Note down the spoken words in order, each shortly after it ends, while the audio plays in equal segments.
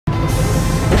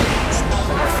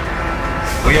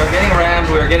We are getting rammed,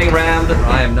 we are getting rammed.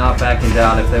 I am not backing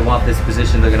down. If they want this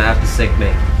position, they're gonna have to sink me.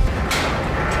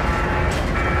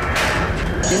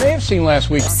 You may have seen last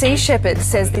week. Sea Shepherd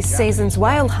says this season's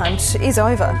whale hunt is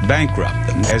over. Bankrupt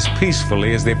them as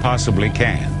peacefully as they possibly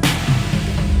can.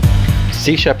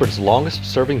 Sea Shepherd's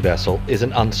longest-serving vessel is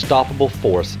an unstoppable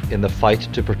force in the fight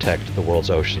to protect the world's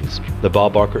oceans. The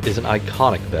Bob Barker is an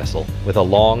iconic vessel with a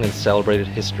long and celebrated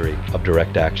history of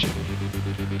direct action.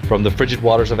 From the frigid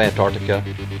waters of Antarctica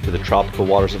to the tropical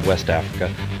waters of West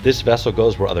Africa, this vessel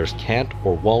goes where others can't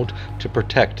or won't to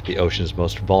protect the ocean's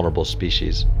most vulnerable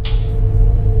species.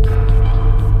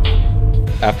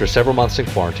 After several months in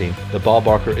quarantine, the Bob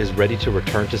Barker is ready to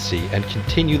return to sea and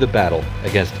continue the battle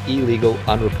against illegal,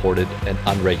 unreported, and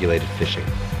unregulated fishing.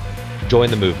 Join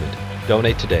the movement,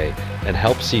 donate today, and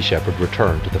help Sea Shepherd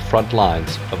return to the front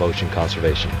lines of ocean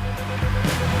conservation.